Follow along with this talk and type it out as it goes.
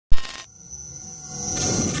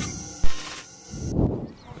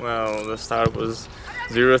Well, the start was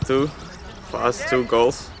 0-2, fast 2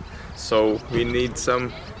 goals, so we need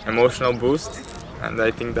some emotional boost, and I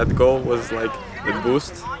think that goal was like the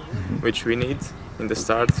boost which we need in the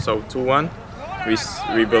start. So 2-1,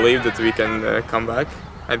 we believe that we can come back.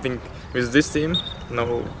 I think with this team,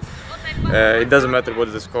 no, it doesn't matter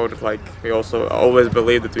what the score. Like, we also always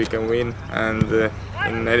believe that we can win, and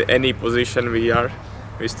in any position we are,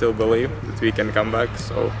 we still believe that we can come back.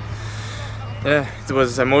 So yeah, it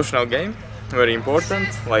was an emotional game, very important.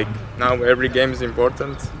 Like, now every game is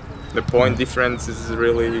important. The point difference is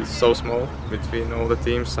really so small between all the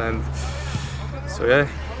teams, and so yeah,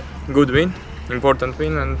 good win, important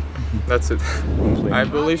win, and that's it. I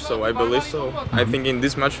believe so. I think in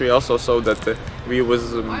this match we also saw that we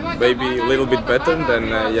was maybe a little bit better than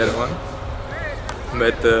Yerevan,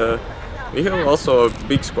 but we have also a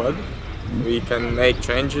big squad. We can make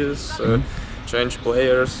changes, change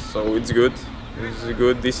players, so it's good. It's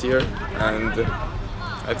good this year, and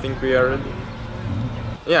I think we are ready.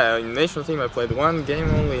 Yeah, in national team I played 1 game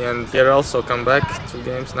only, and here also come back 2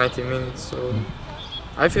 games, 90 minutes. So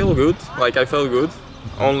I feel good. Like, I felt good.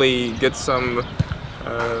 Only get some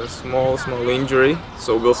small injury,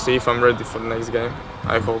 so we'll see if I'm ready for the next game.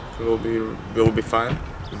 I hope we'll be fine.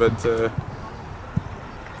 But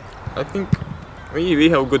I think we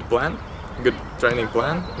have a good plan. Good training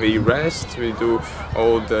plan. We rest, we do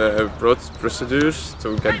all the procedures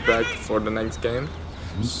to get back for the next game.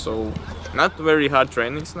 So not very hard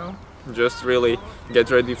trainings now, just really get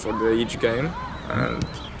ready for each game, and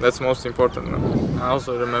that's most important now. I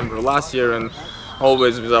also remember last year, and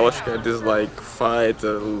always with Alaska this like fight,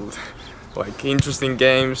 like interesting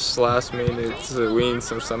games, last minute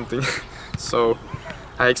wins or something. So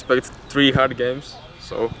I expect 3 hard games,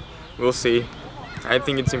 so we'll see. I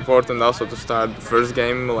think it's important also to start the first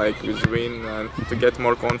game like with win, and to get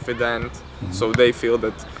more confident, so they feel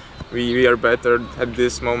that we are better at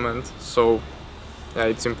this moment. So yeah,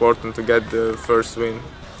 it's important to get the first win.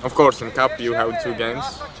 Of course, in Cup you have 2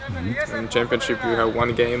 games, in Championship you have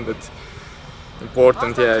 1 game, but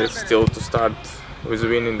important, yeah, is still to start with a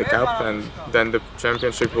win in the Cup, and then the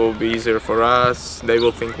Championship will be easier for us. They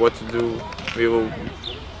will think what to do. We will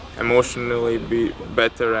emotionally be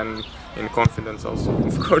better and in confidence also.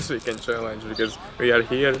 Of course we can challenge, because we are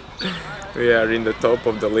here, we are in the top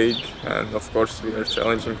of the league, and of course we are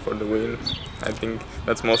challenging for the win. I think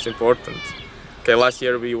that's most important. Okay, last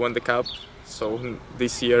year we won the Cup, so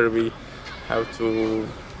this year we have to...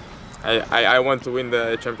 I want to win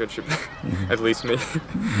the Championship, at least me.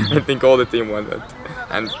 I think all the team want that.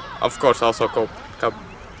 And of course also Cup.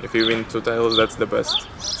 If we win 2 titles, that's the best.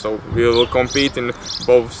 So we will compete in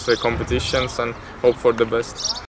both competitions and hope for the best.